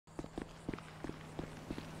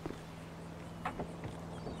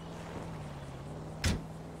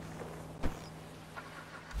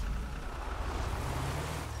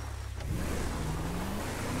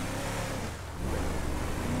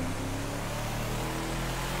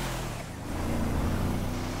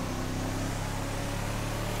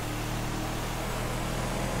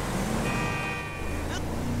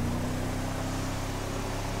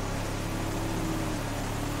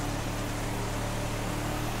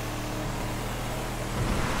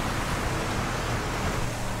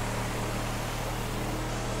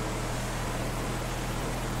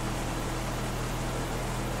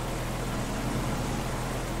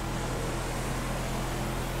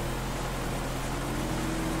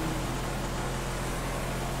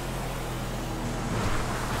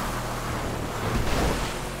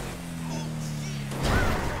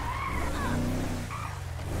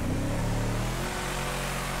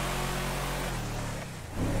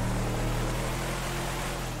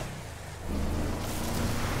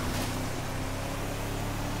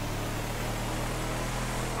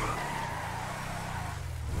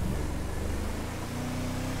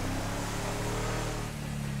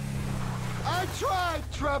tried,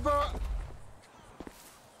 Trevor!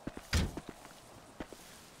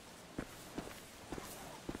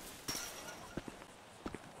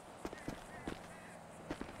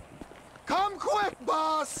 Come quick,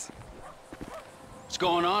 boss! What's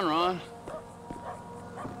going on, Ron?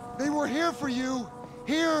 They were here for you.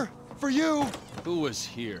 Here for you. Who was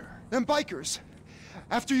here? Them bikers.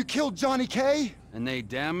 After you killed Johnny K. And they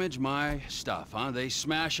damage my stuff, huh? They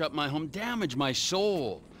smash up my home, damage my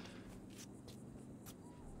soul.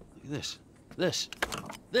 Look at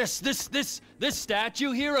this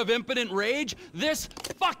statue here of impotent rage, this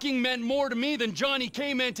fucking meant more to me than Johnny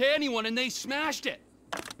K meant to anyone, and they smashed it.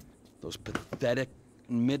 Those pathetic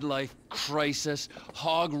midlife crisis,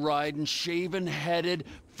 hog-riding, shaven-headed,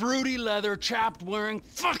 fruity leather, chapped-wearing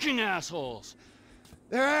fucking assholes.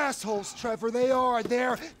 They're assholes, Trevor. They are.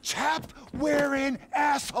 They're chap-wearing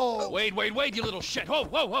assholes. Wait, you little shit.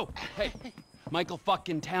 Whoa. Hey, Michael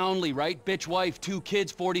fucking Townley, right? Bitch wife, 2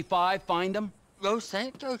 kids, 45. Find him? Los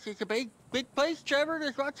Santos is a big place, Trevor.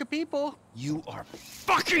 There's lots of people. You are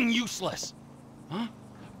fucking useless. Huh?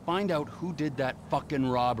 Find out who did that fucking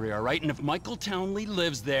robbery, all right? And if Michael Townley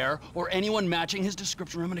lives there, or anyone matching his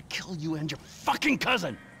description, I'm gonna kill you and your fucking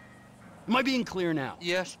cousin. Am I being clear now?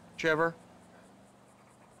 Yes, Trevor.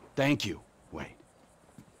 Thank you, Wade.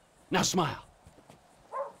 Now smile.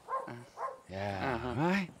 Yeah,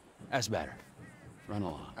 right? That's better. Run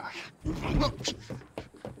along.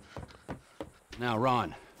 Now,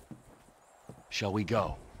 Ron, shall we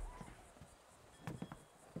go?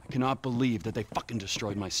 I cannot believe that they fucking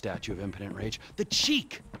destroyed my statue of impotent rage. The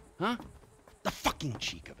cheek, huh? The fucking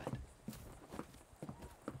cheek of it.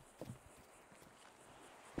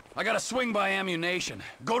 I gotta swing by ammunition.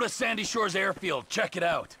 Go to Sandy Shores Airfield, check it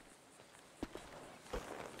out.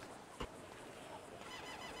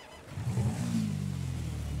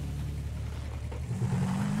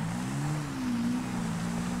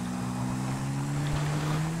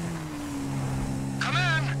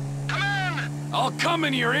 I'll come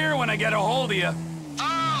in your ear when I get a hold of you.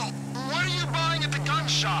 Oh, what are you buying at the gun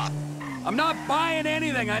shop? I'm not buying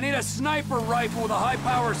anything. I need a sniper rifle with a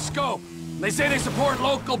high-power scope. They say they support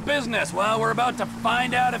local business. Well, we're about to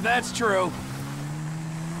find out if that's true.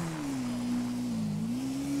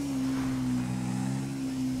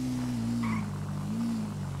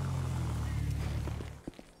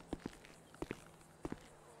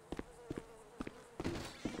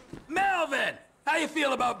 Melvin! How you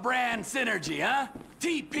feel about brand synergy, huh?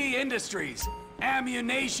 TP Industries.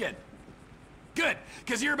 Ammunition. Good,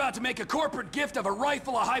 because you're about to make a corporate gift of a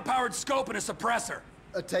rifle, a high-powered scope, and a suppressor.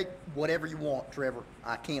 Take whatever you want, Trevor.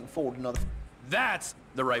 I can't afford another. That's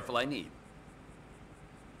the rifle I need.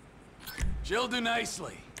 She'll do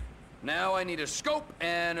nicely. Now I need a scope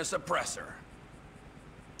and a suppressor.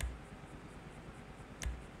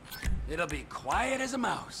 It'll be quiet as a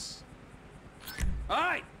mouse. All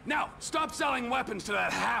right, now, stop selling weapons to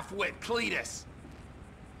that half-wit Cletus.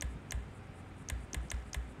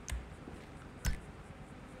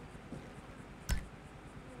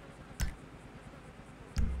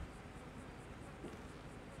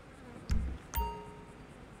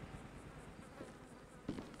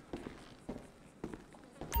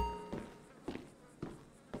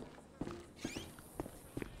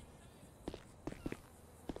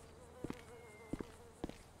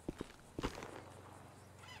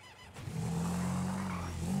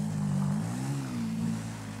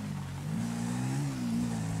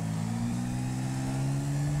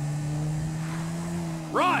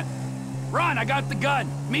 Ron, I got the gun.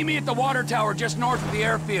 Meet me at the water tower just north of the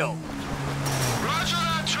airfield. Roger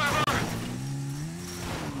that, Trevor!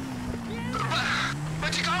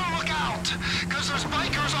 But you gotta look out, because there's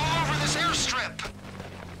bikers all over this airstrip.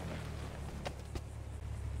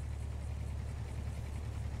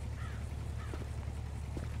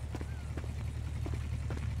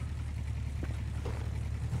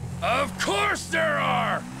 Of course there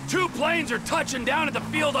are! 2 planes are touching down at the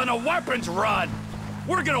field on a weapons run.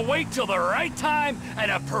 We're gonna wait till the right time and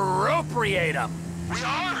appropriate them. We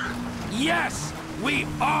are? Yes, we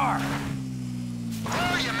are. Where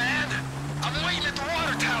are you, man? I'm waiting at the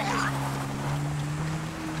water tower.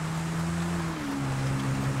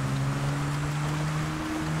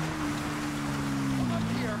 I'm up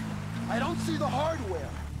here. I don't see the hardware,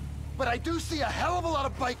 but I do see a hell of a lot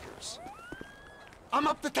of bikers. I'm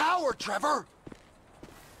up the tower, Trevor.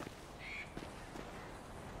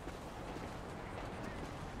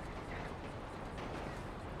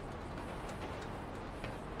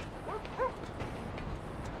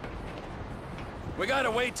 We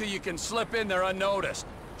gotta wait till you can slip in there unnoticed.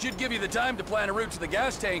 Should give you the time to plan a route to the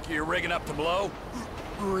gas tank you're rigging up to blow.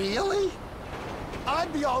 Really?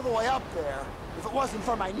 I'd be all the way up there if it wasn't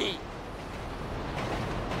for my knee.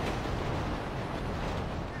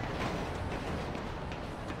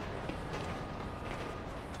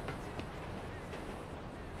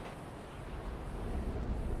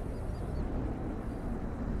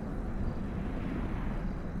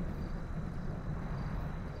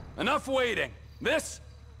 Enough waiting. This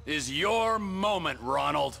is your moment,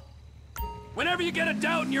 Ronald. Whenever you get a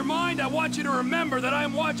doubt in your mind, I want you to remember that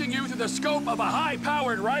I'm watching you through the scope of a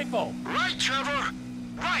high-powered rifle. Right, Trevor.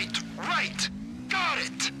 Right. Got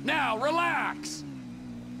it. Now, relax.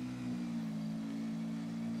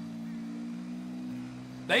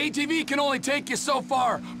 The ATV can only take you so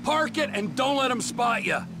far. Park it and don't let them spot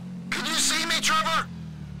you. Can you see me, Trevor?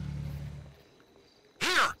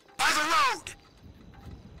 Here, by the road.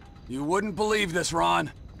 You wouldn't believe this,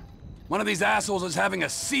 Ron. One of these assholes is having a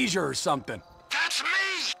seizure or something. That's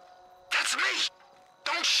me! That's me!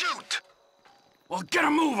 Don't shoot! Well, get a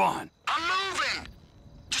move on! I'm moving!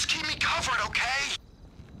 Just keep me covered, okay?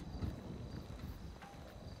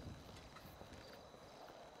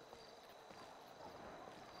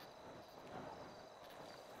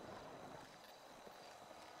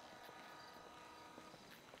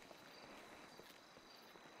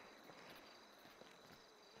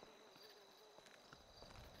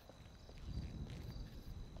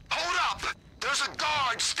 There's a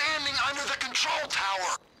guard standing under the control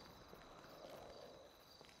tower.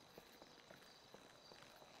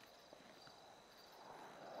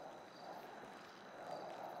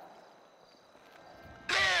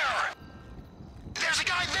 There! There's a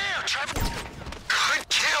guy there, Trevor. Good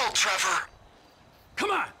kill, Trevor.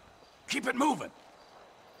 Come on! Keep it moving.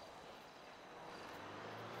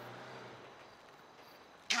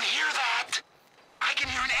 You hear that? I can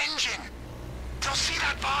hear an engine. They'll see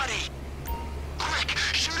that body. Quick,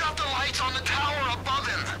 shoot out the lights on the tower above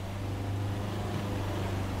him.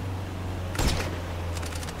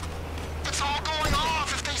 It's all going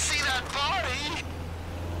off if they see that body.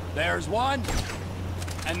 There's one,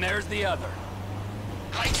 and there's the other.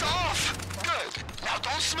 Lights off. Good. Now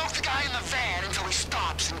don't smoke the guy in the van until he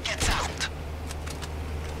stops and gets out.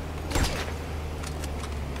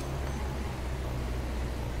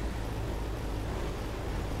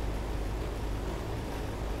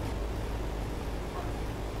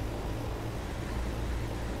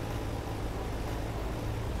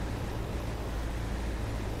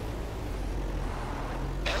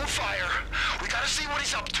 Fire. We gotta see what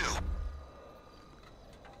he's up to.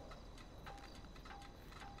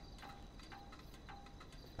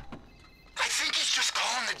 I think he's just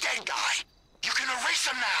calling the dead guy. You can erase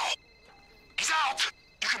him now. He's out.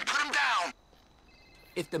 You can put him down.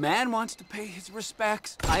 If the man wants to pay his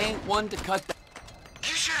respects, I ain't one to cut that.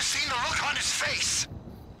 You should have seen the look on his face.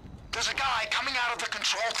 There's a guy coming out of the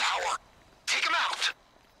control tower. Take him out.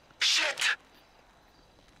 Shit.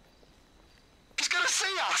 He's gonna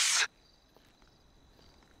see us!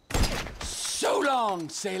 So long,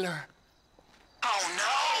 sailor. Oh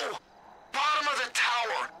no! Bottom of the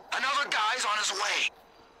tower. Another guy's on his way.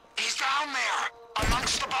 He's down there,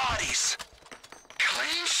 amongst the bodies.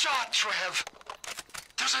 Clean shot, Trev.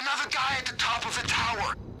 There's another guy at the top of the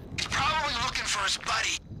tower. He's probably looking for his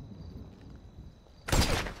buddy.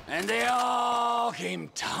 And they all came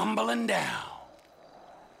tumbling down.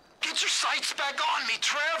 Get your sights back on me,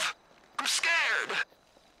 Trev. I'm scared.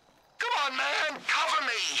 Come on, man. Cover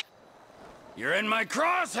me. You're in my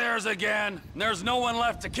crosshairs again. There's no one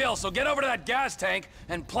left to kill, so get over to that gas tank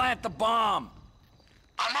and plant the bomb.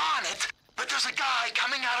 I'm on it, but there's a guy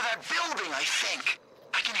coming out of that building, I think.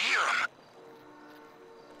 I can hear him.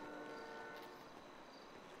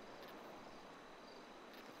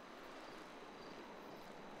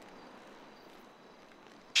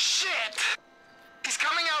 Shit! He's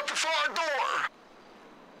coming out the far door.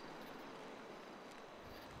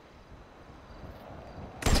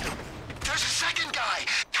 There's a second guy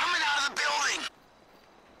coming out of the building.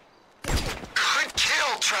 Good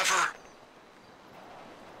kill, Trevor.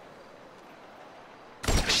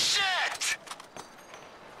 Shit!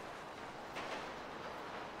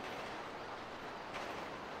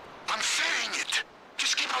 I'm fitting it.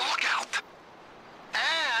 Just keep a lookout.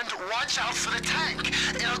 And watch out for the tank.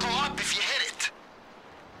 It'll go up if you hit it.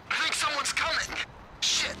 I think someone's coming.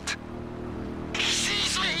 Shit. He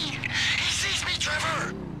sees me. He sees me,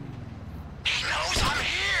 Trevor. He knows I'm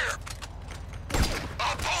here!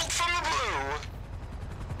 A bolt from the blue!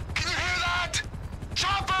 Can you hear that?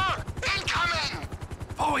 Chopper! Incoming!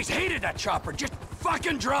 Always hated that chopper. Just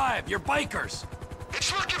fucking drive. You're bikers.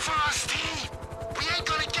 It's looking for us, T. We ain't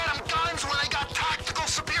gonna get them guns when they got tactical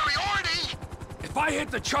superiority! If I hit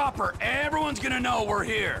the chopper, everyone's gonna know we're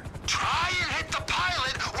here. Try and hit the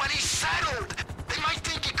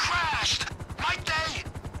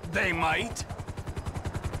They might.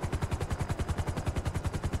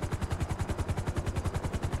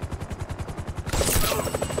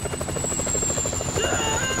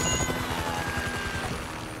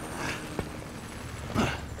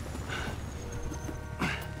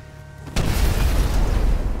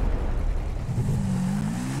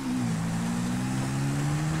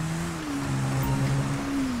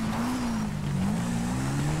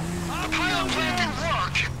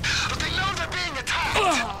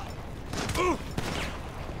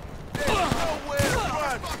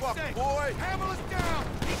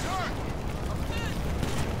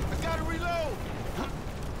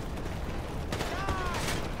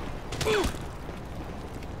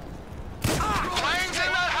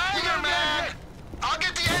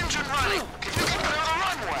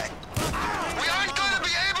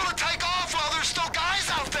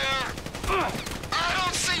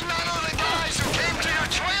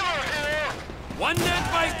 One dead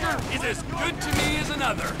biker is as good to me as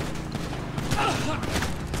another.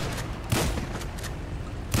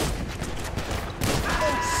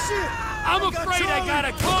 Oh shit! I'm afraid I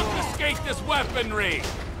gotta confiscate this weaponry.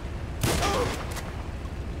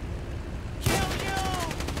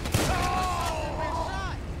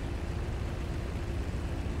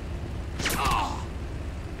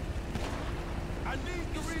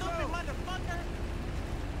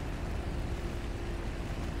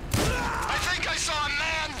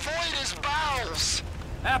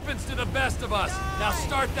 Happens to the best of us. Now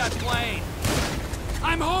start that plane.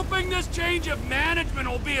 I'm hoping this change of management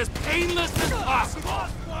will be as painless as possible.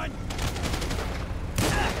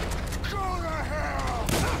 Go to hell!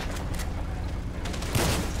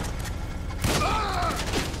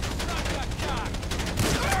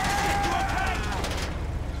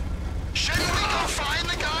 Shouldn't we go find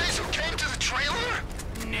the guys who came to the trailer?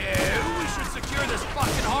 No, we should secure this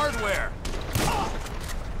fucking hardware.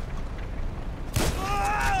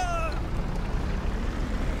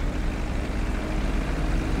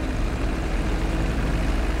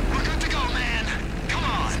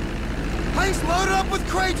 Loaded up with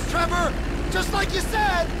crates, Trevor! Just like you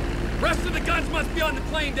said! Rest of the guns must be on the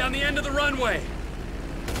plane down the end of the runway.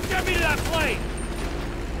 Get me to that plane!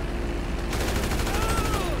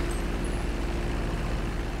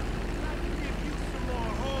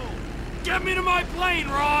 Get me to my plane,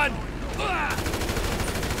 Ron!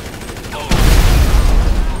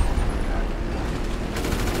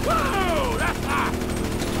 Whoa! That's hot!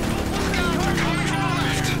 They're coming from the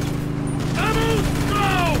left! Vamos,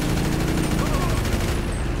 go!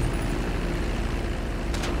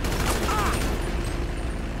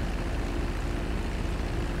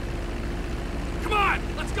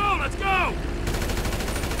 Let's go!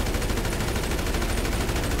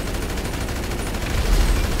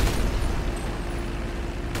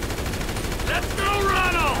 Let's go,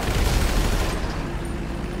 Ronald!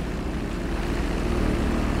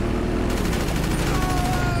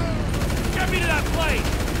 Get me to that plane!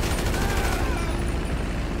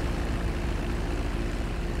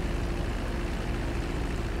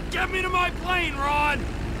 Get me to my plane, Ron!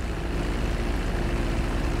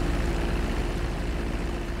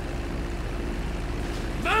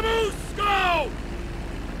 Vamos, go!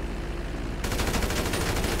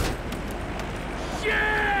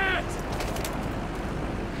 Shit!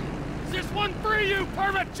 Is this one for you,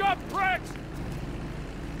 permit chop pricks?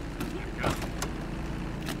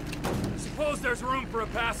 Suppose there's room for a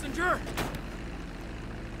passenger?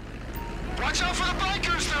 Watch out for the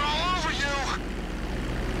bikers, they're all over you!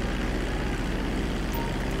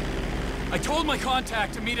 I told my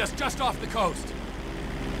contact to meet us just off the coast.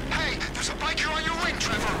 Hey, there's a biker on your wing,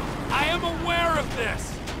 Trevor! I am aware of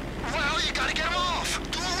this! Well, you gotta get him off!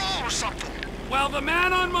 Do a roll or something! While the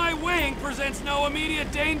man on my wing presents no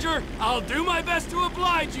immediate danger, I'll do my best to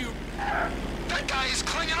oblige you. That guy is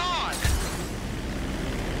clinging on!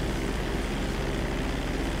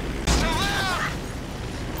 Still there!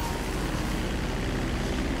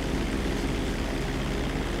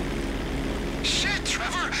 Shit,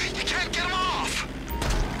 Trevor! You can't get him off!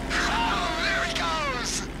 Oh, there he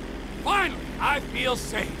goes! Finally, I feel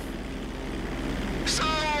safe. So,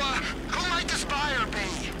 who might this buyer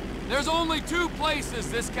be? There's only two places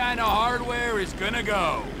this kind of hardware is gonna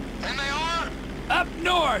go. And they are? Up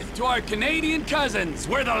north to our Canadian cousins,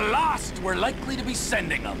 where the lost were likely to be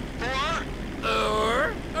sending them.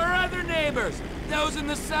 Or our other neighbors, those in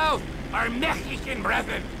the south, our Mexican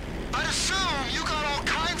brethren. I'd assume you got all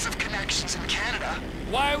kinds of connections in Canada.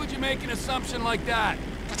 Why would you make an assumption like that?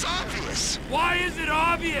 It's obvious. Why is it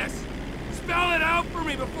obvious? Spell it out for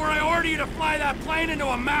me before I order you to fly that plane into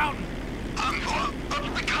a mountain.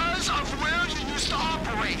 Because of where you used to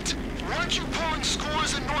operate. Weren't you pulling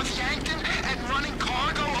scores in North North Yankton and running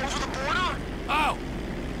cargo over the border? Oh!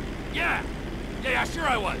 Yeah! Yeah, sure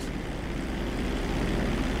I was.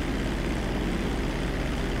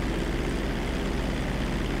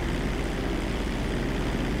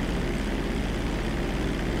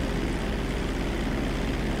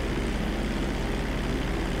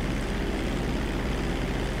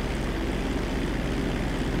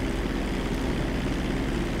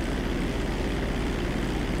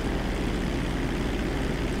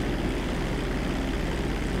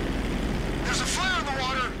 There's a flare in the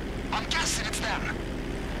water. I'm guessing it's them.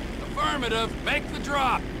 Affirmative. Make the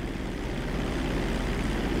drop.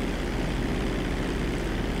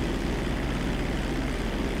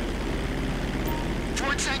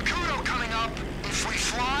 Fort Zancudo coming up. If we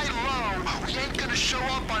fly low, we ain't gonna show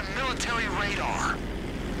up on military radar.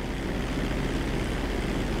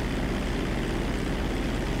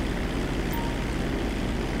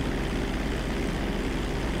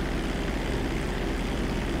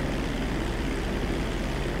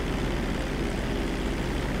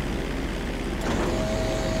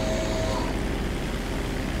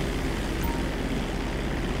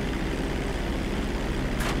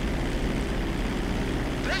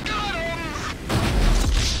 They got him!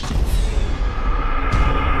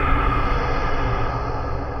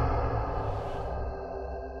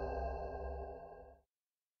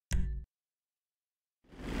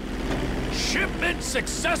 Shipment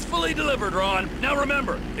successfully delivered, Ron. Now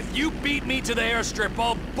remember, if you beat me to the airstrip,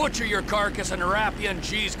 I'll butcher your carcass and wrap you in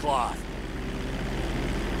cheesecloth.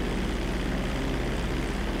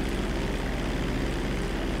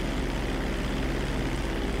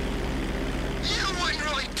 You wouldn't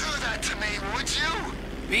really do that to me, would you?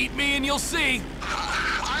 Beat me and you'll see.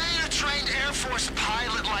 I ain't a trained Air Force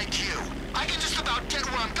pilot like you. I can just about get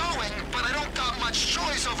where I'm going, but I don't got much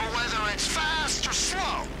choice over whether it's fast or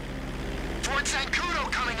slow. Fort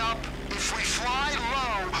Zancudo coming up. If we fly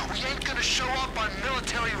low, we ain't gonna show up on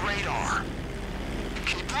military radar.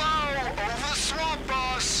 Keep low, over the swamp,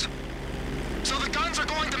 boss. So the guns are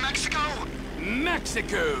going to Mexico?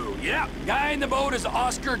 Mexico! Yeah, guy in the boat is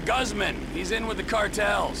Oscar Guzman. He's in with the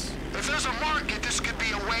cartels. If there's a market, this could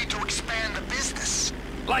be a way to expand the business.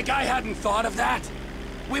 Like I hadn't thought of that.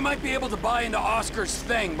 We might be able to buy into Oscar's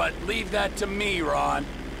thing, but leave that to me, Ron.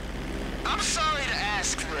 I'm sorry to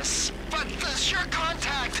ask this, but does your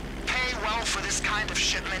contact pay well for this kind of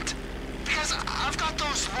shipment? Because I've got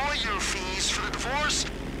those lawyer fees for the divorce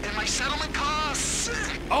and my settlement costs.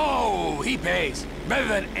 Oh, he pays. Better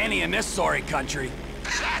than any in this sorry country.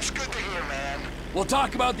 That's good to hear, man. We'll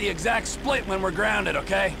talk about the exact split when we're grounded,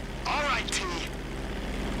 okay? All right, T.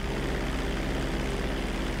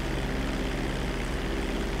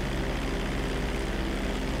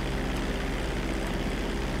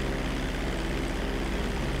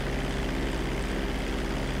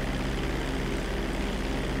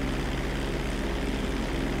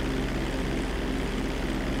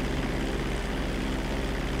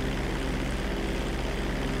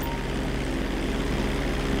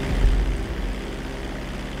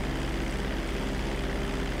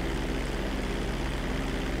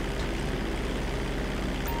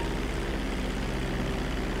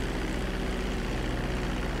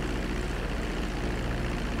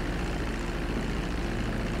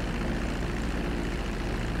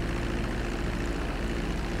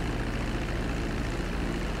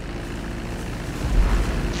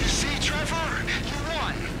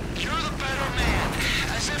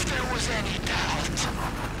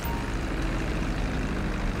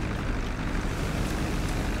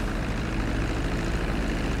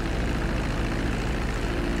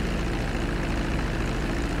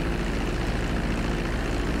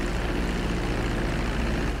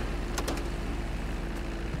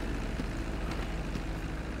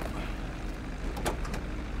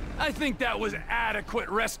 I think that was adequate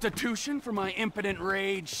restitution for my impotent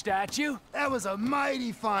rage statue. That was a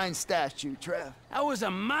mighty fine statue, Trev. That was a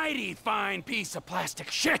mighty fine piece of plastic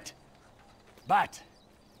shit. But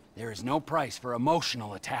there is no price for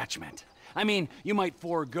emotional attachment. I mean, you might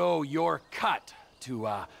forego your cut to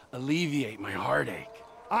alleviate my heartache.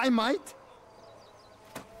 I might?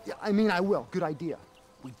 Yeah, I mean, I will. Good idea.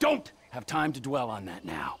 We don't have time to dwell on that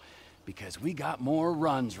now, because we got more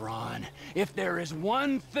runs, Ron. If there is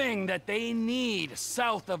one thing that they need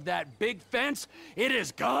south of that big fence, it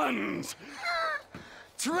is guns.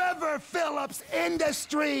 Trevor Phillips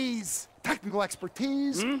Industries! Technical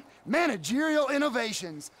expertise, managerial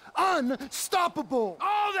innovations, unstoppable!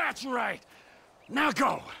 Oh, that's right. Now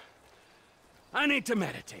go. I need to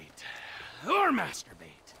meditate. Or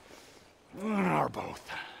masturbate. Or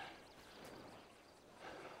both.